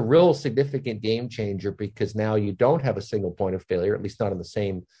me, that's a real significant game changer, because now you don't have a single point of failure, at least not in the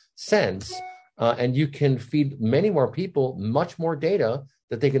same sense. And you can feed many more people much more data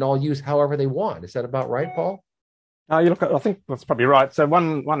that they can all use however they want. Is that about right, Paul? I think that's probably right. So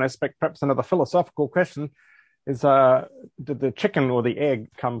one aspect, perhaps another philosophical question, is did the chicken or the egg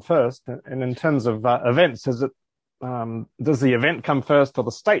come first? And in terms of events, does the event come first or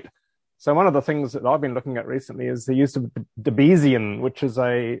the state? So one of the things that I've been looking at recently is the use of Debezium, which is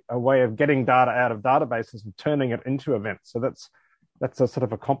a way of getting data out of databases and turning it into events. So that's a sort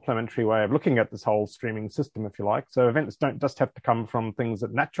of a complementary way of looking at this whole streaming system, if you like. So events don't just have to come from things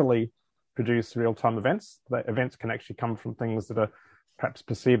that naturally produce real-time events. The events can actually come from things that are perhaps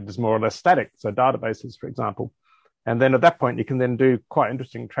perceived as more or less static, so databases, for example. And then at that point, you can then do quite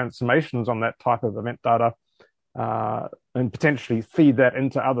interesting transformations on that type of event data and potentially feed that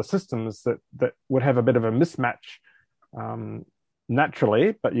into other systems that would have a bit of a mismatch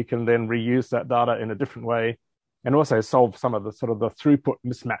naturally, but you can then reuse that data in a different way and also solve some of the sort of the throughput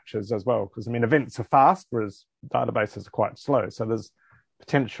mismatches as well. Because, events are fast, whereas databases are quite slow. So there's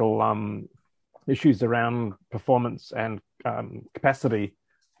potential issues around performance and capacity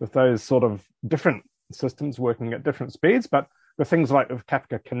with those sort of different systems working at different speeds. But with things like with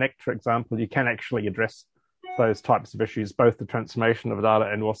Kafka Connect, for example, you can actually address those types of issues, both the transformation of data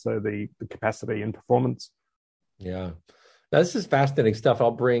and also the capacity and performance. Yeah. Now, this is fascinating stuff.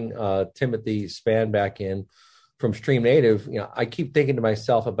 I'll bring Timothy Span back in from Stream Native. I keep thinking to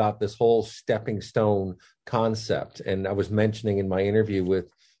myself about this whole stepping stone concept. And I was mentioning in my interview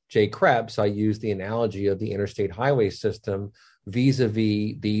with Jay Krebs, I used the analogy of the interstate highway system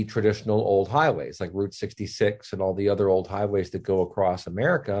vis-a-vis the traditional old highways like Route 66 and all the other old highways that go across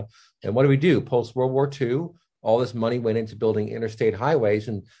America. And what do? Post-World War II, all this money went into building interstate highways.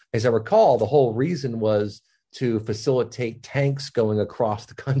 And as I recall, the whole reason was to facilitate tanks going across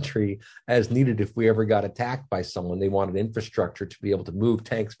the country as needed if we ever got attacked by someone. They wanted infrastructure to be able to move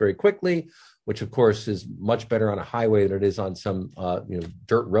tanks very quickly, which of course is much better on a highway than it is on some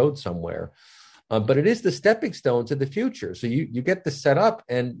dirt road somewhere. But it is the stepping stone to the future. So you get this set up,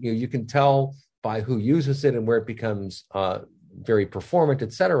 and you can tell by who uses it and where it becomes very performant,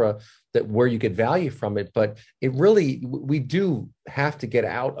 et cetera, that where you get value from it. But we do have to get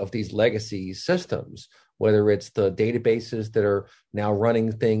out of these legacy systems, whether it's the databases that are now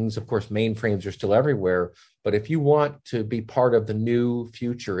running things. Of course, mainframes are still everywhere. But if you want to be part of the new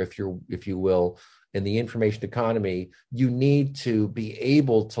future, if you will, in the information economy, you need to be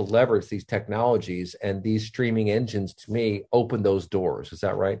able to leverage these technologies, and these streaming engines, to me, open those doors. Is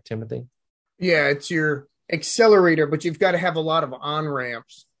that right, Timothy? Yeah, it's your accelerator, but you've got to have a lot of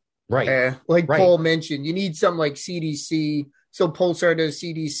on-ramps. Right. Like Paul mentioned, you need something like CDC. So Pulsar does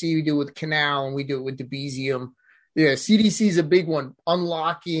CDC, we do it with Canal, and we do it with Debezium. Yeah, CDC is a big one,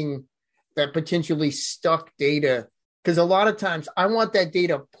 unlocking that potentially stuck data. Because a lot of times I want that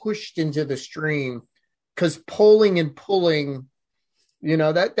data pushed into the stream, because polling and pulling,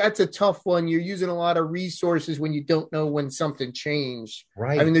 that's a tough one. You're using a lot of resources when you don't know when something changed.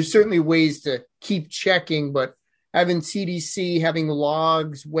 Right. There's certainly ways to keep checking, but having CDC, having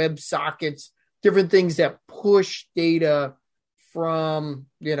logs, web sockets, different things that push data from,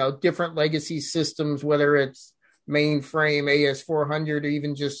 different legacy systems, whether it's mainframe, AS400, or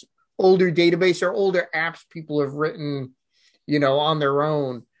even just older database or older apps people have written, on their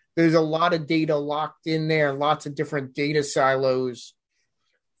own. There's a lot of data locked in there, lots of different data silos.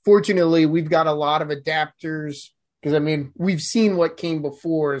 Fortunately, we've got a lot of adapters because, we've seen what came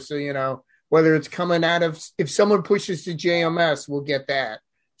before. So, whether it's coming out of, if someone pushes to JMS, we'll get that.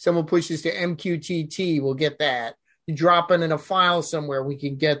 Someone pushes to MQTT, we'll get that. You drop it in a file somewhere, we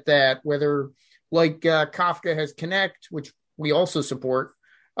can get that. Whether like Kafka has Connect, which we also support.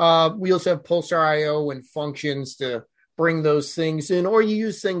 We also have Pulsar IO and functions to bring those things in, or you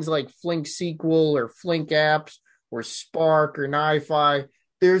use things like Flink SQL or Flink apps or Spark or NiFi.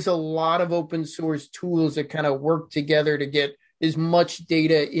 There's a lot of open source tools that kind of work together to get as much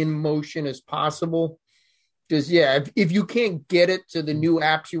data in motion as possible. Because, if you can't get it to the new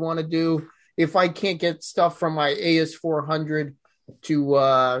apps you want to do, if I can't get stuff from my AS400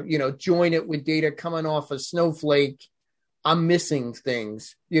 to, join it with data coming off of Snowflake, I'm missing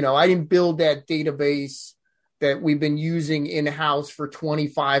things. I didn't build that database that we've been using in-house for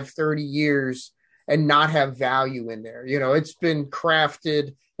 25, 30 years and not have value in there. It's been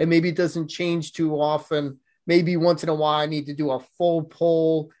crafted and maybe it doesn't change too often. Maybe once in a while I need to do a full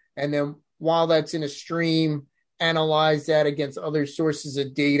poll And then while that's in a stream, analyze that against other sources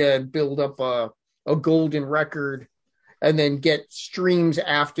of data and build up a golden record, and then get streams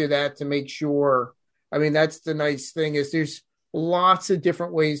after that to make sure. I mean, that's the nice thing is there's lots of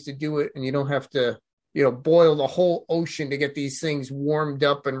different ways to do it, and you don't have to, boil the whole ocean to get these things warmed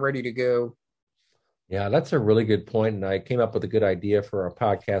up and ready to go. Yeah, that's a really good point. And I came up with a good idea for our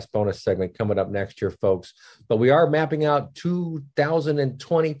podcast bonus segment coming up next year, folks. But we are mapping out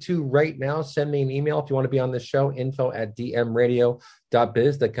 2022 right now. Send me an email if you want to be on this show,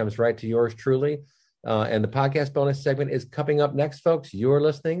 info@dmradio.biz. That comes right to yours truly. And the podcast bonus segment is coming up next, folks. You're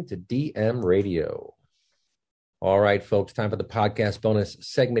listening to DM Radio. All right, folks, time for the podcast bonus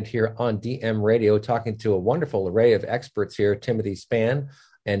segment here on DM Radio, talking to a wonderful array of experts here, Timothy Span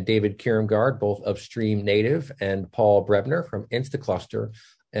and David Kiermgaard, both of Stream Native, and Paul Brebner from Instacluster.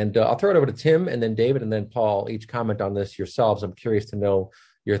 And I'll throw it over to Tim and then David and then Paul, each comment on this yourselves. I'm curious to know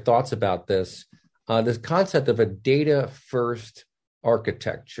your thoughts about this. This concept of a data-first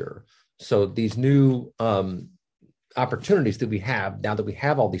architecture. So these new opportunities that we have, now that we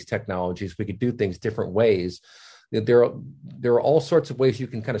have all these technologies, we could do things different ways. There are all sorts of ways you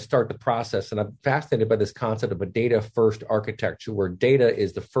can kind of start the process. And I'm fascinated by this concept of a data-first architecture, where data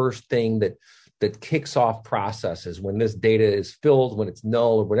is the first thing that kicks off processes. When this data is filled, when it's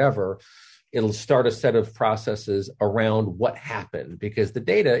null or whatever, it'll start a set of processes around what happened, because the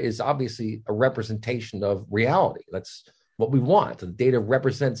data is obviously a representation of reality. That's what we want. The data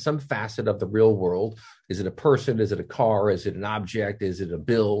represents some facet of the real world. Is it a person? Is it a car? Is it an object? Is it a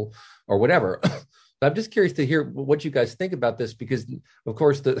bill or whatever? I'm just curious to hear what you guys think about this, because, of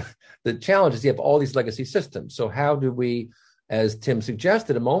course, the challenge is you have all these legacy systems. So how do we, as Tim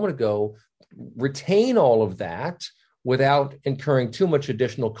suggested a moment ago, retain all of that without incurring too much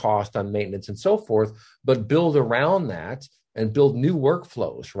additional cost on maintenance and so forth, but build around that and build new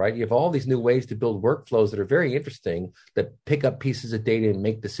workflows, right? You have all these new ways to build workflows that are very interesting, that pick up pieces of data and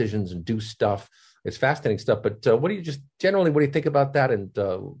make decisions and do stuff. It's fascinating stuff. But what do you think about that? And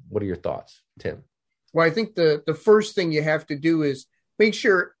what are your thoughts, Tim? Well, I think the first thing you have to do is make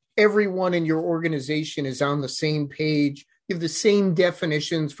sure everyone in your organization is on the same page. You have the same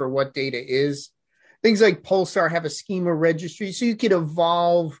definitions for what data is. Things like Pulsar have a schema registry, so you could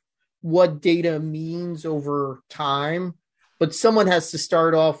evolve what data means over time. But someone has to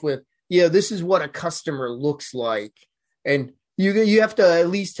start off with, this is what a customer looks like. And you have to at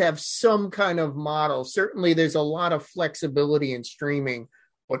least have some kind of model. Certainly, there's a lot of flexibility in streaming.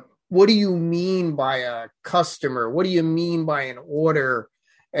 What do you mean by a customer? What do you mean by an order?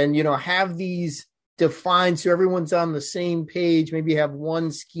 And, have these defined so everyone's on the same page. Maybe have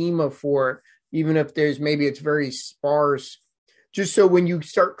one schema for it, even if it's very sparse. Just so when you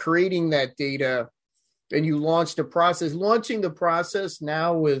start creating that data and you launching the process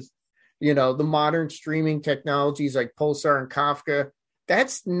now with, the modern streaming technologies like Pulsar and Kafka,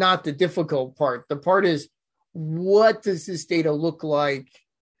 that's not the difficult part. The part is, what does this data look like?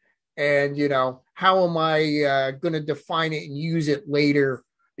 And, how am I going to define it and use it later?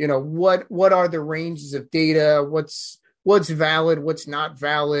 What are the ranges of data? What's valid? What's not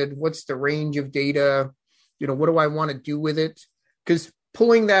valid? What's the range of data? What do I want to do with it? Because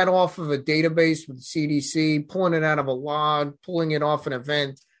pulling that off of a database with CDC, pulling it out of a log, pulling it off an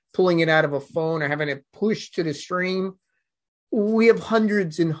event, pulling it out of a phone, or having it pushed to the stream, we have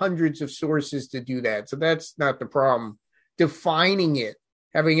hundreds and hundreds of sources to do that. So that's not the problem. Defining it,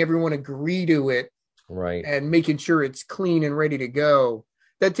 having everyone agree to it, right, and making sure it's clean and ready to go,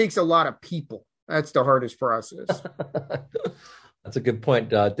 that takes a lot of people. That's the hardest process. That's a good point,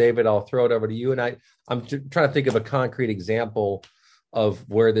 David. I'll throw it over to you. And I'm trying to think of a concrete example of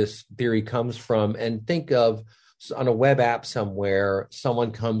where this theory comes from, and think of on a web app somewhere,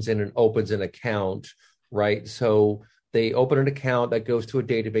 someone comes in and opens an account, right? So they open an account that goes to a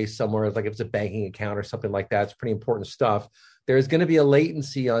database somewhere, like if it's a banking account or something like that. It's pretty important stuff. There's going to be a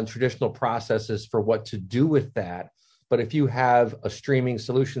latency on traditional processes for what to do with that. But if you have a streaming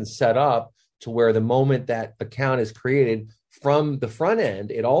solution set up to where the moment that account is created from the front end,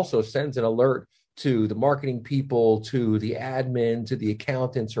 it also sends an alert to the marketing people, to the admin, to the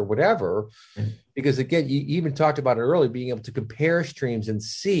accountants or whatever. Mm-hmm. Because again, you even talked about it earlier, being able to compare streams and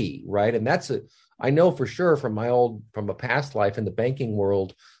see, right? And I know for sure from a past life in the banking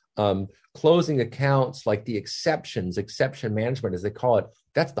world, closing accounts, like the exception management, as they call it,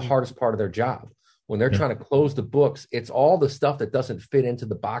 that's the hardest part of their job. When they're trying to close the books, it's all the stuff that doesn't fit into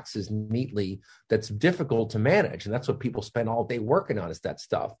the boxes neatly that's difficult to manage. And that's what people spend all day working on, is that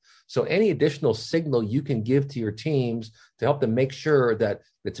stuff. So any additional signal you can give to your teams to help them make sure that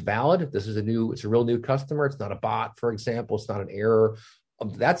it's valid, it's a real new customer, it's not a bot, for example, it's not an error,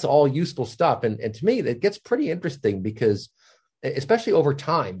 that's all useful stuff. And to me, it gets pretty interesting because, especially over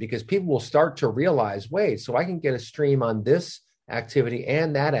time, because people will start to realize, wait, so I can get a stream on this activity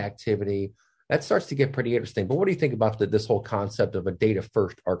and that activity. That starts to get pretty interesting. But what do you think about this whole concept of a data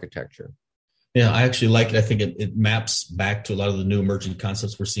first architecture? Yeah, I actually like it. I think it maps back to a lot of the new emerging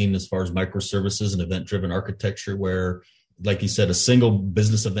concepts we're seeing as far as microservices and event-driven architecture, where, like you said, a single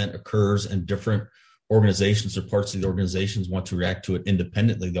business event occurs and different organizations or parts of the organizations want to react to it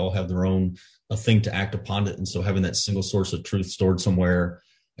independently. They all have their own thing to act upon it. And so having that single source of truth stored somewhere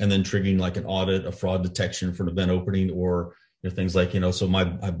and then triggering like an audit, a fraud detection for an event opening, or things like, so my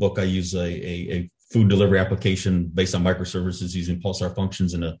book, I use a food delivery application based on microservices using Pulsar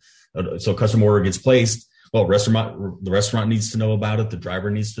functions. So a customer order gets placed. Well, the restaurant needs to know about it. The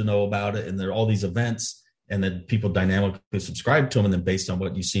driver needs to know about it. And there are all these events, and then people dynamically subscribe to them. And then based on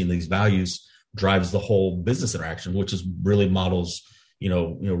what you see in these values drives the whole business interaction, which is really models,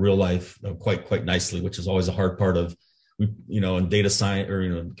 real life quite nicely, which is always a hard part of, in data science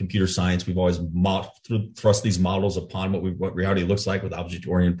or, computer science. We've always thrust these models upon what reality looks like with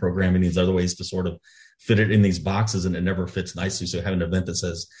object-oriented programming, these other ways to sort of fit it in these boxes, and it never fits nicely. So have an event that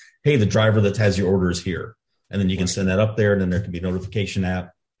says, hey, the driver that has your order is here. And then you can send that up there, and then there can be a notification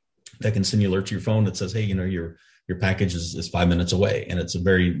app that can send you alert to your phone that says, hey, your package is 5 minutes away. And it's a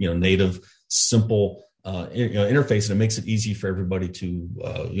very, native, simple interface, and it makes it easy for everybody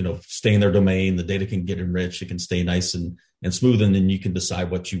to, stay in their domain. The data can get enriched. It can stay nice and smooth. And then you can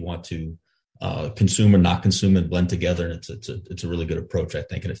decide what you want to consume or not consume and blend together. And it's a really good approach, I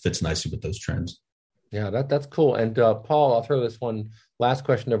think. And it fits nicely with those trends. Yeah, that's cool. And Paul, I'll throw this one last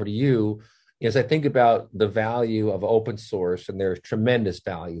question over to you. As I think about the value of open source, and there's tremendous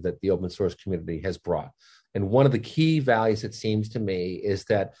value that the open source community has brought. And one of the key values, it seems to me, is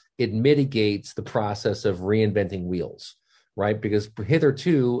that it mitigates the process of reinventing wheels, right? Because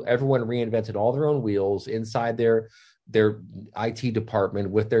hitherto, everyone reinvented all their own wheels inside their IT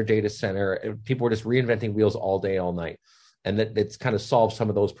department with their data center. People were just reinventing wheels all day, all night. And it's kind of solved some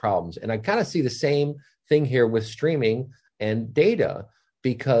of those problems. And I kind of see the same thing here with streaming and data,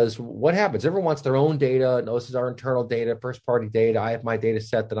 because what happens? Everyone wants their own data. No, this is our internal data, first party data. I have my data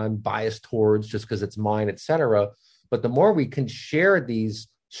set that I'm biased towards just because it's mine, et cetera. But the more we can share these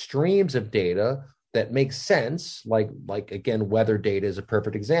streams of data that make sense, like again, weather data is a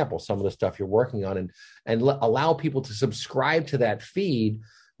perfect example, some of the stuff you're working on, and allow people to subscribe to that feed,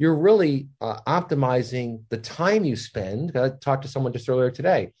 you're really optimizing the time you spend. I talked to someone just earlier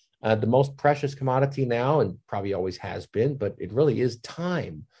today. The most precious commodity now, and probably always has been, but it really is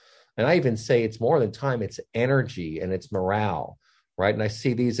time. And I even say it's more than time, it's energy and it's morale, right? And I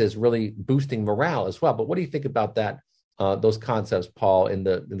see these as really boosting morale as well. But what do you think about that, those concepts, Paul, in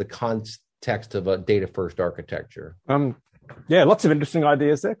the context of a data-first architecture? Yeah, lots of interesting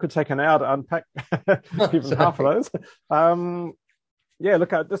ideas there. Could take an hour to unpack even half of those. Yeah,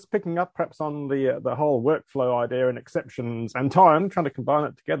 look, just picking up perhaps on the whole workflow idea and exceptions and time, trying to combine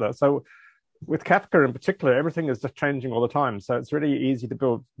it together. So with Kafka in particular, everything is just changing all the time. So it's really easy to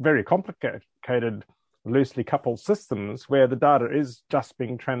build very complicated, loosely coupled systems where the data is just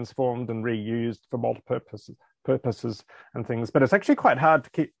being transformed and reused for multiple purposes and things. But it's actually quite hard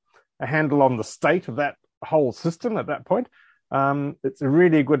to keep a handle on the state of that whole system at that point. It's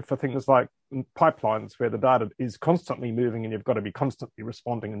really good for things like pipelines where the data is constantly moving and you've got to be constantly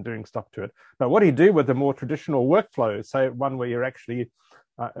responding and doing stuff to it. But what do you do with the more traditional workflow, say one where you're actually,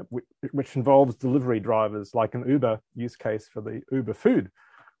 which involves delivery drivers, like an Uber use case for the Uber food,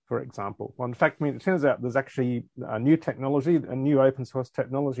 for example? Well, in fact, it turns out there's actually a new technology, a new open source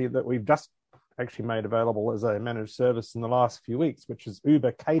technology that we've just actually made available as a managed service in the last few weeks, which is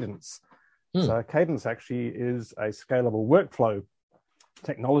Uber Cadence. So Cadence actually is a scalable workflow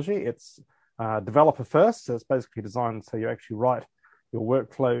technology. It's developer first, so it's basically designed so you actually write your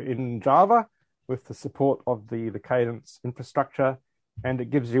workflow in Java with the support of the Cadence infrastructure, and it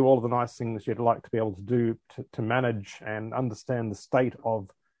gives you all of the nice things you'd like to be able to do to manage and understand the state of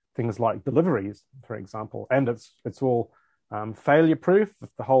things like deliveries, for example. And it's all failure proof. If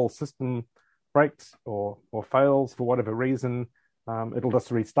the whole system breaks or fails for whatever reason, it'll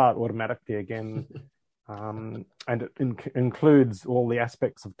just restart automatically again. And it includes all the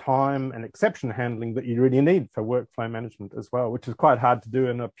aspects of time and exception handling that you really need for workflow management as well, which is quite hard to do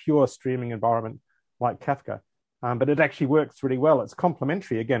in a pure streaming environment like Kafka. But it actually works really well. It's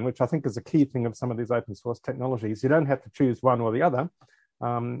complementary, again, which I think is a key thing of some of these open source technologies. You don't have to choose one or the other.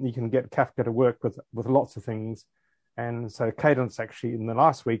 You can get Kafka to work with lots of things. And so Cadence actually, in the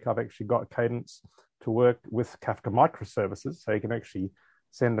last week, I've actually got Cadence to work with Kafka microservices. So you can actually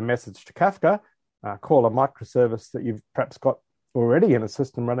send a message to Kafka, call a microservice that you've perhaps got already in a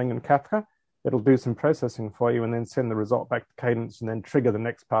system running in Kafka. It'll do some processing for you and then send the result back to Cadence and then trigger the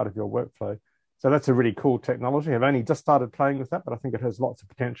next part of your workflow. So that's a really cool technology. I've only just started playing with that, but I think it has lots of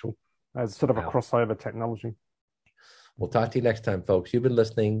potential as sort of a crossover technology. We'll talk to you next time, folks. You've been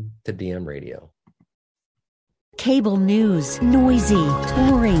listening to DM Radio. Cable news, noisy,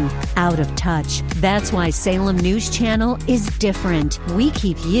 boring, out of touch. That's why Salem News Channel is different. We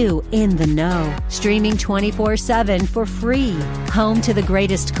keep you in the know. Streaming 24/7 for free. Home to the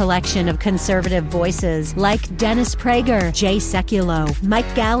greatest collection of conservative voices like Dennis Prager, Jay Sekulow,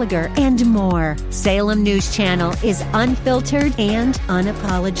 Mike Gallagher, and more. Salem News Channel is unfiltered and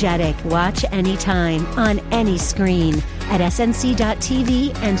unapologetic. Watch anytime, on any screen, at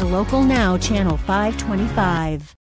snc.tv and Local Now Channel 525.